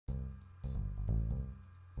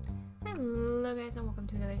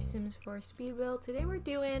to another Sims 4 speed build. Today we're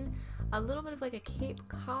doing a little bit of like a Cape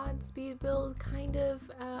Cod speed build, kind of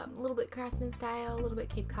a little bit craftsman style, a little bit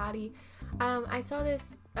Cape Cod-y. I saw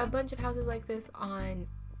a bunch of houses like this on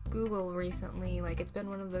Google recently. Like, it's been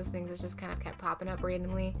one of those things that's just kind of kept popping up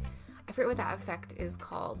randomly. I forget what that effect is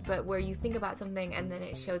called, but where you think about something and then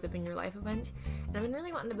it shows up in your life a bunch. And I've been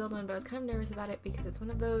really wanting to build one, but I was kind of nervous about it because it's one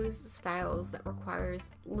of those styles that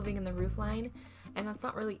requires living in the roof line, and that's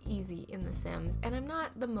not really easy in The Sims. And I'm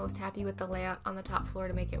not the most happy with the layout on the top floor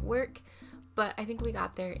to make it work, but I think we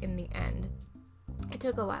got there in the end. It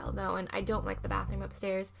took a while though, and I don't like the bathroom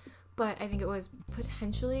upstairs, but I think it was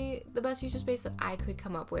potentially the best use of space that I could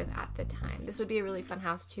come up with at the time. This would be a really fun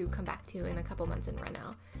house to come back to in a couple months and rent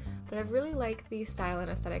out. But I really like the style and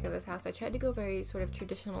aesthetic of this house. I tried to go very sort of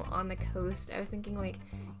traditional on the coast. I was thinking like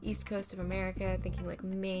East Coast of America, thinking like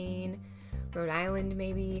Maine, Rhode Island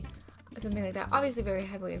maybe, something like that. Obviously very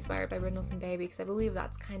heavily inspired by Brindleton Bay because I believe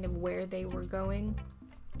that's kind of where they were going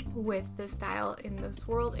with the style in this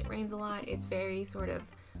world. It rains a lot. It's very sort of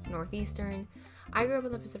northeastern. I grew up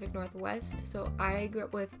in the Pacific Northwest, so I grew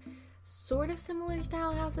up with sort of similar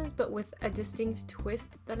style houses, but with a distinct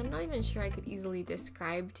twist that I'm not even sure I could easily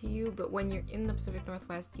describe to you. But when you're in the Pacific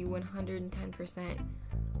Northwest, you 110%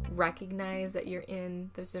 recognize that you're in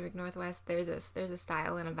the Pacific Northwest. There's a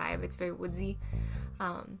style and a vibe. It's very woodsy.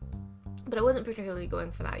 But I wasn't particularly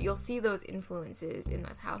going for that. You'll see those influences in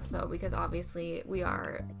this house though, because obviously we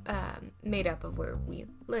are made up of where we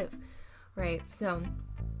live, right? So,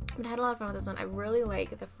 but I had a lot of fun with this one. I really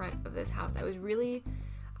like the front of this house.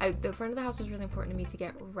 The front of the house was really important to me to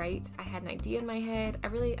get right. I had an idea in my head.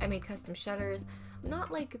 I made custom shutters. I'm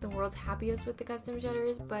not like the world's happiest with the custom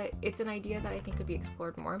shutters, but it's an idea that I think could be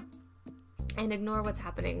explored more. And ignore what's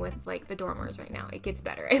happening with like the dormers right now. It gets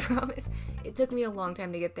better, I promise. It took me a long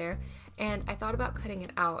time to get there, and I thought about cutting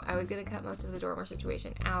it out. I was gonna cut most of the dormer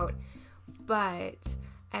situation out, but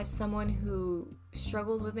as someone who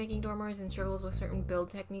struggles with making dormers and struggles with certain build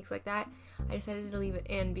techniques like that, I decided to leave it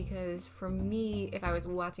in because for me, if I was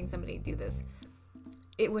watching somebody do this,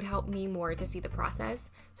 it would help me more to see the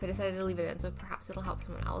process. So I decided to leave it in, so perhaps it'll help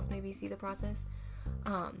someone else maybe see the process.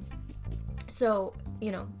 So,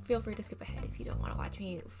 you know, feel free to skip ahead if you don't want to watch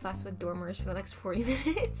me fuss with dormers for the next 40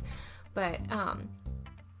 minutes. But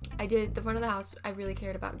I did the front of the house. I really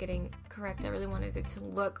cared about getting correct. I really wanted it to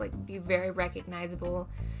look like, be very recognizable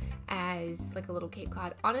as like a little Cape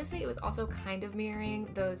Cod. Honestly, it was also kind of mirroring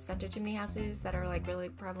those center chimney houses that are like really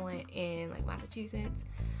prevalent in like Massachusetts.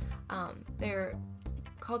 They're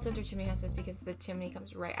called center chimney houses because the chimney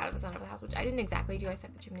comes right out of the center of the house, which I didn't exactly do. I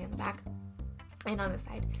stuck the chimney on the back and on the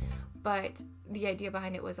side, but the idea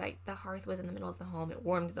behind it was like the hearth was in the middle of the home. It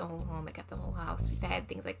warmed the whole home. It kept the whole house fed,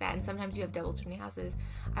 things like that. And sometimes you have double chimney houses.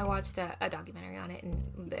 I watched a documentary on it,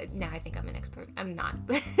 and now I think I'm an expert. I'm not,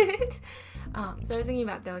 but so I was thinking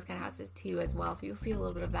about those kind of houses too as well. So you'll see a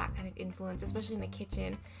little bit of that kind of influence, especially in the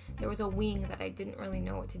kitchen. There was a wing that I didn't really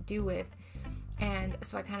know what to do with, and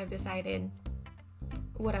so I kind of decided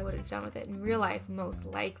what I would have done with it in real life, most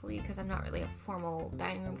likely, because I'm not really a formal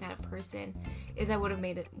dining room kind of person, is I would have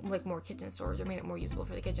made it like more kitchen storage or made it more usable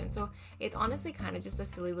for the kitchen. So it's honestly kind of just a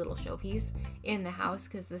silly little showpiece in the house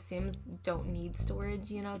because the Sims don't need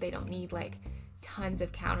storage, you know, they don't need like tons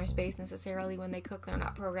of counter space necessarily when they cook. They're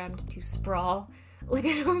not programmed to sprawl like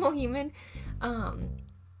a normal human.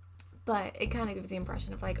 But it kind of gives the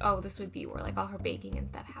impression of like, oh, this would be where like all her baking and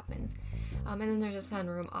stuff happens. And then there's a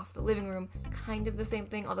sunroom off the living room, kind of the same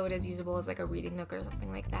thing, although it is usable as like a reading nook or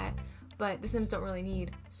something like that. But the Sims don't really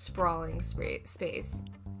need sprawling space,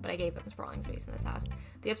 but I gave them sprawling space in this house.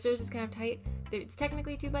 The upstairs is kind of tight. It's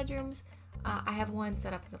technically 2 bedrooms. I have one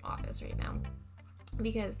set up as an office right now,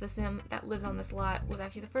 because the Sim that lives on this lot was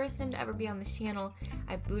actually the first Sim to ever be on this channel.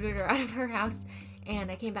 I booted her out of her house, and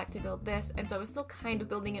I came back to build this, and so I was still kind of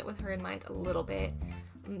building it with her in mind a little bit.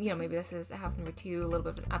 You know, maybe this is a house number 2, a little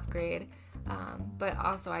bit of an upgrade, but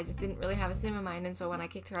also I just didn't really have a Sim in mind, and so when I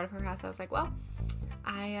kicked her out of her house, I was like, well,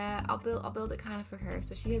 I'll build it kind of for her.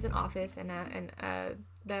 So she has an office, and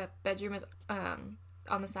the bedroom is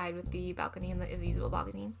on the side with the balcony, and is a usable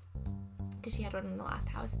balcony, because she had one in the last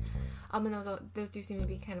house. And those do seem to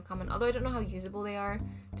be kind of common, although I don't know how usable they are,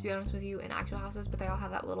 to be honest with you, in actual houses, but they all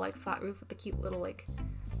have that little like flat roof with the cute little like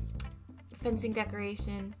fencing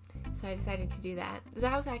decoration, so I decided to do that. This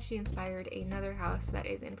house actually inspired another house that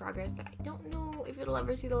is in progress that I don't know if it'll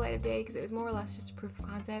ever see the light of day, because it was more or less just a proof of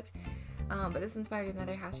concept, but this inspired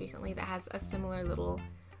another house recently that has a similar little,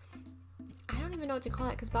 I don't even know what to call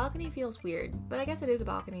it, because balcony feels weird, but I guess it is a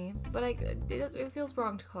balcony, but it feels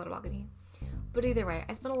wrong to call it a balcony. But either way,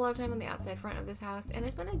 I spent a lot of time on the outside front of this house, and I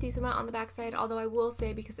spent a decent amount on the backside, although I will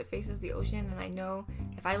say, because it faces the ocean, and I know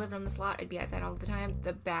if I lived on this lot, I'd be outside all the time,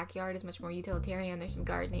 the backyard is much more utilitarian. There's some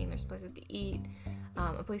gardening, there's places to eat,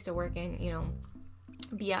 a place to work in, you know,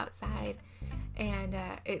 be outside, and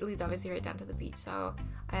it leads obviously right down to the beach. So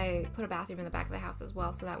I put a bathroom in the back of the house as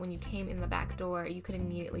well, so that when you came in the back door, you could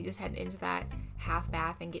immediately just head into that half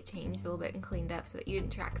bath and get changed a little bit and cleaned up so that you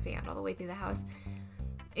didn't track sand all the way through the house.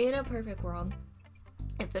 In a perfect world,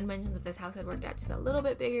 if the dimensions of this house had worked out just a little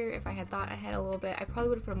bit bigger, if I had thought ahead a little bit, I probably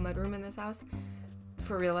would have put a mudroom in this house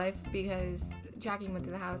for real life, because tracking mud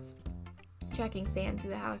through the house, tracking sand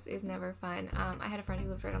through the house is never fun. I had a friend who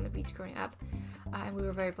lived right on the beach growing up, and we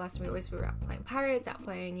were very blessed. We were out playing pirates, out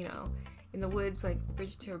playing, you know, in the woods, playing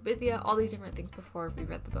Bridge to Terabithia, all these different things before we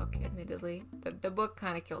read the book, admittedly. The book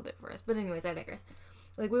kind of killed it for us, but anyways, I digress.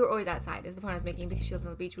 Like, we were always outside, is the point I was making, because she lived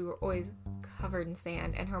on the beach. We were always covered in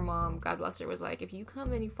sand, and her mom, God bless her, was like, if you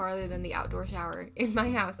come any farther than the outdoor shower in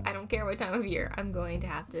my house, I don't care what time of year, I'm going to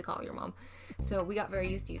have to call your mom. So we got very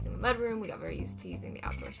used to using the mudroom, we got very used to using the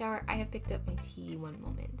outdoor shower. I have picked up my tea one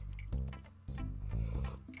moment.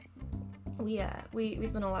 We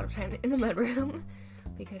spent a lot of time in the mudroom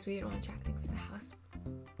because we didn't want to track things in the house.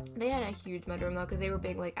 They had a huge mudroom though, because they were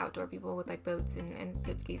big, like, outdoor people with, like, boats and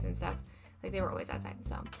jet skis and stuff. Like, they were always outside,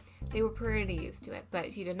 so they were pretty used to it.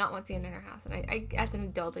 But she did not want sand in her house, and I as an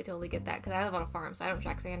adult, I totally get that, because I live on a farm, so I don't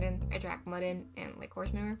track sand in. I track mud in and, like,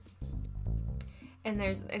 horse manure. And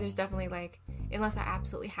there's definitely, like, unless I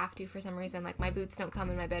absolutely have to for some reason, like, my boots don't come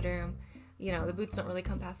in my bedroom. You know, the boots don't really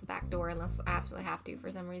come past the back door unless I absolutely have to for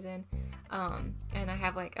some reason. And I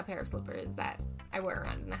have, like, a pair of slippers that I wear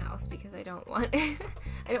around in the house because I don't want I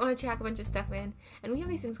don't want to track a bunch of stuff in. And we have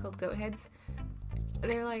these things called goat heads.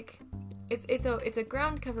 They're like, it's a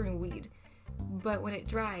ground covering weed, but when it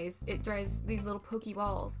dries these little pokey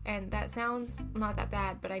balls, and that sounds not that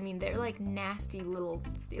bad, but I mean, they're like nasty little,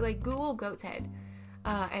 like, Google goat's head,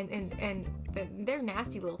 and they're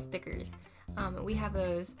nasty little stickers. We have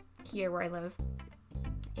those here where I live,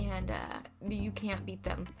 and you can't beat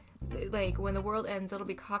them. Like, when the world ends, it'll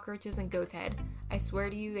be cockroaches and goat's head. I swear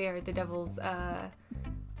to you, they are the devil's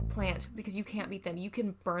plant, because you can't beat them. You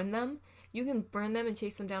can burn them. You can burn them and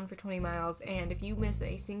chase them down for 20 miles, and if you miss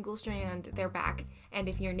a single strand, they're back. And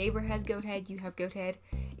if your neighbor has goat head, you have goat head.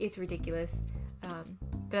 It's ridiculous. But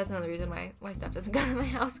that's another reason why stuff doesn't go in my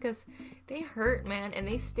house, because they hurt, man, and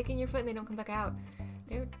they stick in your foot and they don't come back out.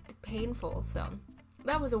 They're painful. So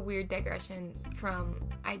that was a weird digression from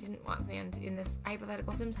I didn't want sand in this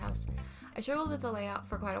hypothetical Sims house. I struggled with the layout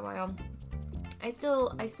for quite a while. I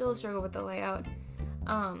still struggle with the layout.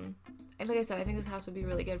 And like I said, I think this house would be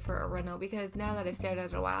really good for a reno, because now that I've stared at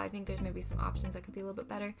it a while, I think there's maybe some options that could be a little bit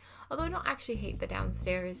better. Although I don't actually hate the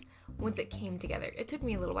downstairs once it came together. It took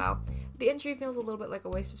me a little while. The entry feels a little bit like a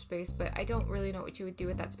waste of space, but I don't really know what you would do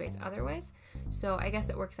with that space otherwise. So I guess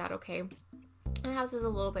it works out okay. The house is a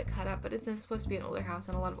little bit cut up, but it's supposed to be an older house,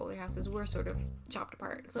 and a lot of older houses were sort of chopped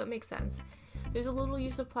apart, so it makes sense. There's a little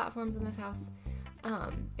use of platforms in this house,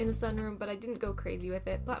 in the sunroom, but I didn't go crazy with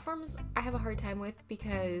it. Platforms I have a hard time with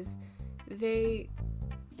because they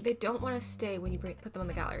don't want to stay when you put them on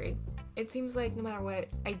the gallery. It seems like no matter what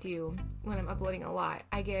I do when I'm uploading a lot,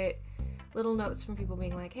 I get little notes from people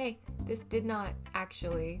being like, hey, this did not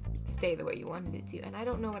actually stay the way you wanted it to, and I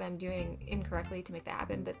don't know what I'm doing incorrectly to make that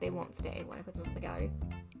happen, but they won't stay when I put them in the gallery.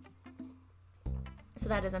 So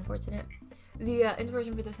that is unfortunate. The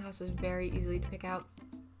inspiration for this house is very easily to pick out.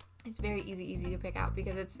 It's very easy to pick out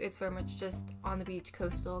because it's very much just on the beach,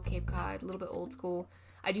 coastal, Cape Cod, a little bit old school.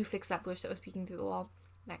 I do fix that bush that was peeking through the wall,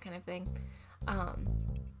 that kind of thing.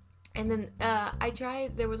 And then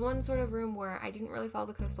there was one sort of room where I didn't really follow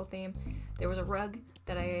the coastal theme. There was a rug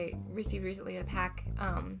that I received recently in a pack.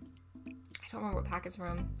 I don't remember what pack it's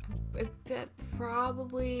from.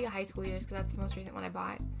 Probably high school years, because that's the most recent one I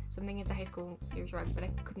bought. So I'm thinking it's a high school years rug, but I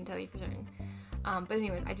couldn't tell you for certain. But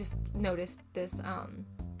anyways, I just noticed this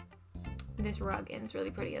rug, and it's really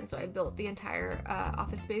pretty, and so I built the entire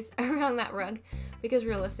office space around that rug, because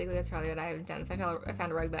realistically that's probably what I would have done if I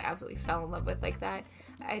found a rug that I absolutely fell in love with like that.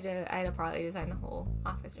 I'd have probably designed the whole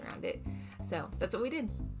office around it. So that's what we did.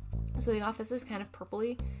 So the office is kind of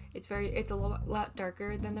purpley. It's a lot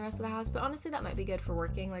darker than the rest of the house, but honestly that might be good for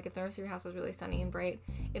working. Like if the rest of your house is really sunny and bright,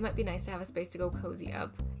 it might be nice to have a space to go cozy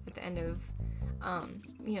up at the end of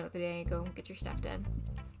the day, go get your stuff done.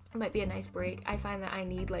 It might be a nice break. I find that I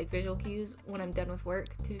need like visual cues when I'm done with work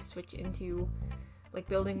to switch into like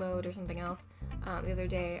building mode or something else. The other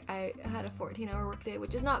day I had a 14-hour workday,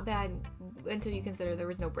 which is not bad until you consider there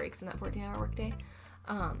was no breaks in that 14-hour workday.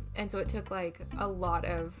 And so it took like a lot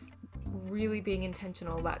of really being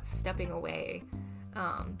intentional about stepping away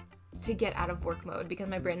to get out of work mode, because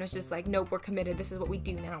my brain was just like, nope, we're committed, this is what we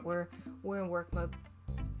do now, we're in work mode.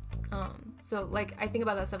 So like I think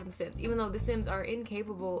about that stuff in The Sims, even though The Sims are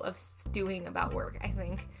incapable of stewing about work. I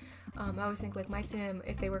think I always think like my Sim,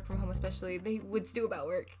 if they work from home especially, they would stew about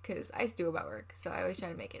work, because I stew about work. So I always try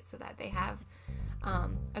to make it so that they have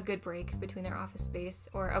a good break between their office space,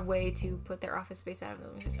 or a way to put their office space out of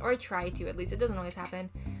them, or I try to, at least. It doesn't always happen.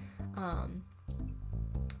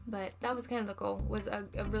 But that was kind of the goal, was a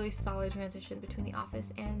really solid transition between the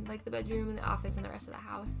office and like the bedroom and the office and the rest of the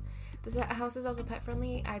house. This house is also pet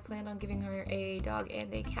friendly. I planned on giving her a dog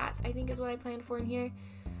and a cat, I think is what I planned for in here.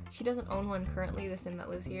 She doesn't own one currently, the Sim that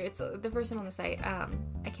lives here. It's the first Sim on the site.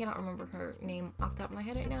 I cannot remember her name off the top of my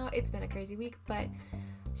head right now. It's been a crazy week, but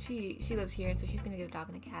she lives here, and so she's gonna get a dog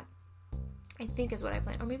and a cat, I think is what I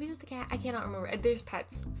planned. Or maybe just a cat. I cannot remember. There's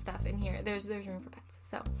pets stuff in here. There's room for pets,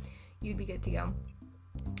 so you'd be good to go.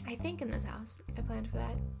 I think in this house I planned for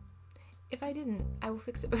that. If I didn't, I will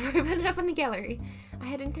fix it before I put it up on the gallery. I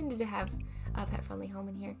had intended to have a pet-friendly home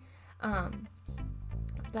in here.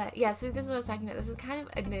 But yeah, so this is what I was talking about. This is kind of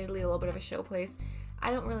admittedly a little bit of a show place.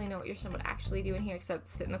 I don't really know what your Sim would actually do in here except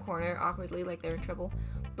sit in the corner awkwardly like they're in trouble.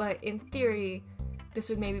 But in theory, this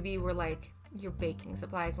would maybe be where like your baking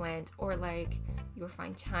supplies went, or like your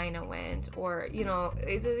fine china went, or, you know,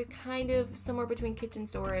 it's kind of somewhere between kitchen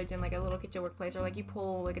storage and like a little kitchen workplace, or like you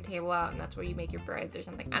pull like a table out and that's where you make your breads or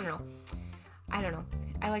something. I don't know.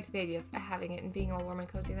 I liked the idea of having it and being all warm and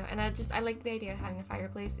cozy though, and I liked the idea of having a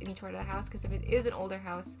fireplace in each part of the house, because if it is an older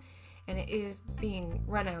house and it is being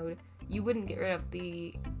run out, you wouldn't get rid of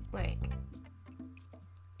the like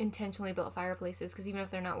intentionally built fireplaces, because even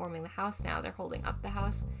if they're not warming the house now, they're holding up the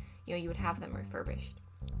house. You know, you would have them refurbished.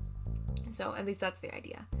 So at least that's the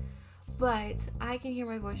idea. But I can hear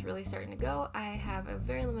my voice really starting to go. I have a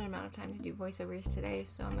very limited amount of time to do voiceovers today,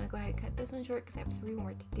 so I'm going to go ahead and cut this one short because I have 3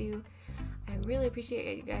 more to do. I really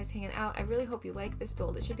appreciate you guys hanging out. I really hope you like this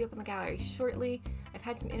build. It should be up on the gallery shortly. I've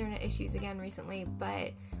had some internet issues again recently,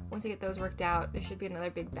 but once I get those worked out, there should be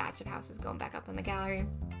another big batch of houses going back up on the gallery.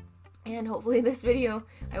 And hopefully this video,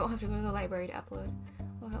 I won't have to go to the library to upload.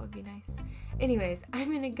 Well, that would be nice. Anyways,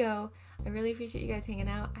 I'm gonna go. I really appreciate you guys hanging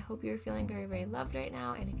out. I hope you're feeling very, very loved right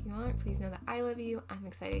now. And if you aren't, please know that I love you. I'm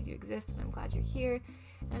excited you exist, and I'm glad you're here.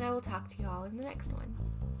 And I will talk to you all in the next one.